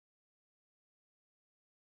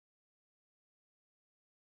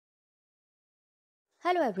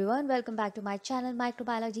Hello everyone, welcome back to my channel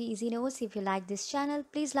Microbiology Easy Notes. If you like this channel,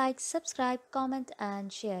 please like, subscribe, comment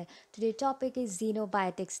and share. Today's topic is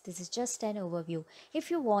xenobiotics. This is just an overview. If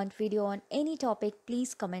you want video on any topic,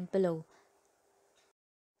 please comment below.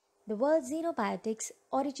 The word xenobiotics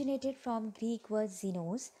originated from Greek word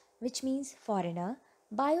xenos, which means foreigner,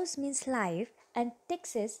 bios means life, and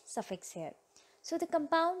tix is suffix here. So the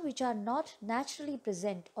compound which are not naturally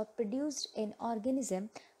present or produced in organism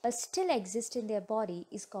but still exist in their body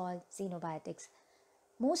is called xenobiotics.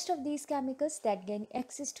 Most of these chemicals that gain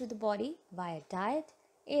access to the body via diet,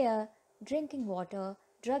 air, drinking water,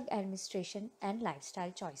 drug administration and lifestyle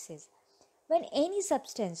choices. When any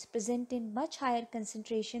substance present in much higher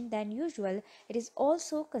concentration than usual, it is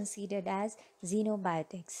also considered as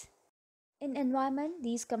xenobiotics. In environment,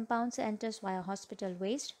 these compounds enter via hospital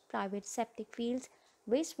waste, private septic fields,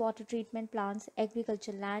 wastewater treatment plants,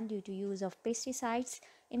 agricultural land due to use of pesticides,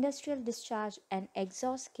 industrial discharge and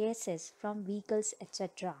exhaust gases from vehicles,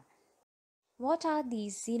 etc. What are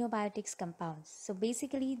these xenobiotics compounds? So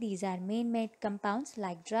basically these are man-made compounds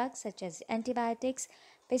like drugs such as antibiotics,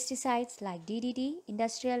 pesticides like DDT,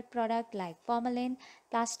 industrial product like formalin,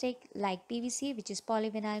 plastic like PVC which is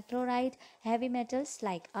polyvinyl chloride, heavy metals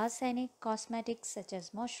like arsenic, cosmetics such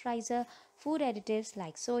as moisturizer, food additives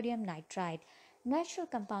like sodium nitrite. Natural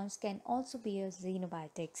compounds can also be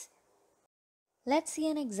xenobiotics. Let's see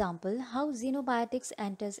an example how xenobiotics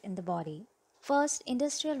enters in the body. First,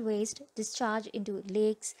 industrial waste discharge into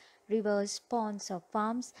lakes, rivers, ponds or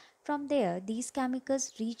farms. From there, these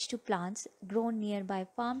chemicals reach to plants grown nearby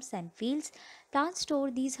farms and fields. Plants store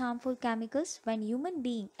these harmful chemicals. When human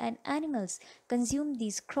beings and animals consume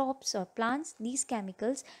these crops or plants, these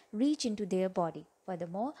chemicals reach into their body.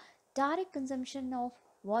 Furthermore, direct consumption of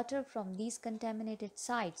water from these contaminated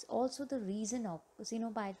sites also the reason of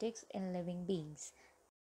xenobiotics in living beings.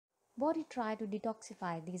 Body try to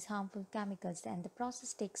detoxify these harmful chemicals and the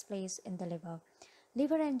process takes place in the liver.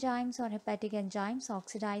 Liver enzymes or hepatic enzymes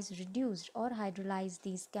oxidize, reduce or hydrolyze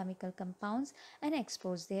these chemical compounds and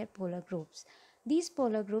expose their polar groups. These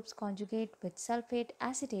polar groups conjugate with sulfate,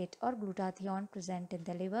 acetate or glutathione present in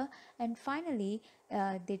the liver and finally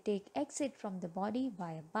they take exit from the body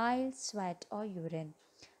via bile, sweat or urine.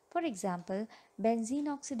 For example, benzene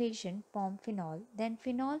oxidation form phenol, then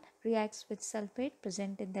phenol reacts with sulfate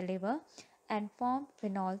present in the liver and form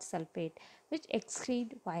phenol sulfate which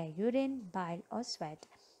excrete via urine, bile or sweat.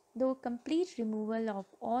 Though complete removal of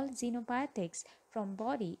all xenobiotics from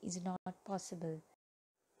body is not possible.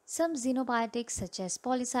 Some xenobiotics such as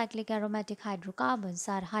polycyclic aromatic hydrocarbons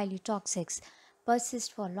are highly toxic,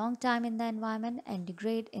 persist for a long time in the environment and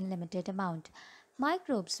degrade in limited amount.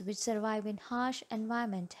 Microbes which survive in harsh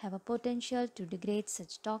environment have a potential to degrade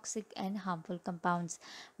such toxic and harmful compounds.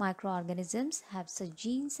 Microorganisms have such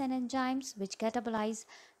genes and enzymes which catabolize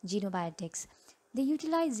xenobiotics. They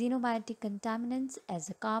utilize xenobiotic contaminants as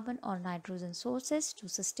a carbon or nitrogen sources to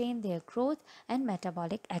sustain their growth and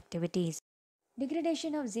metabolic activities.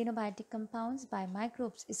 Degradation of xenobiotic compounds by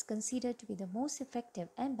microbes is considered to be the most effective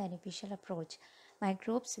and beneficial approach.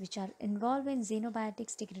 Microbes which are involved in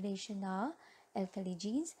xenobiotics degradation are alkali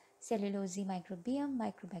genes, cellulose microbiome,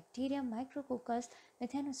 microbacterium, micrococcus,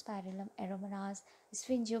 methanospirillum aromanas,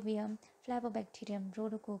 sphingobium, flavobacterium,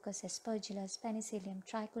 rhodococcus aspergillus, penicillium,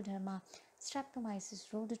 trichoderma, streptomyces,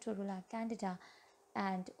 rhodotorula candida,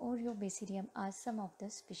 and oreobasidium are some of the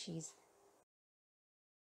species.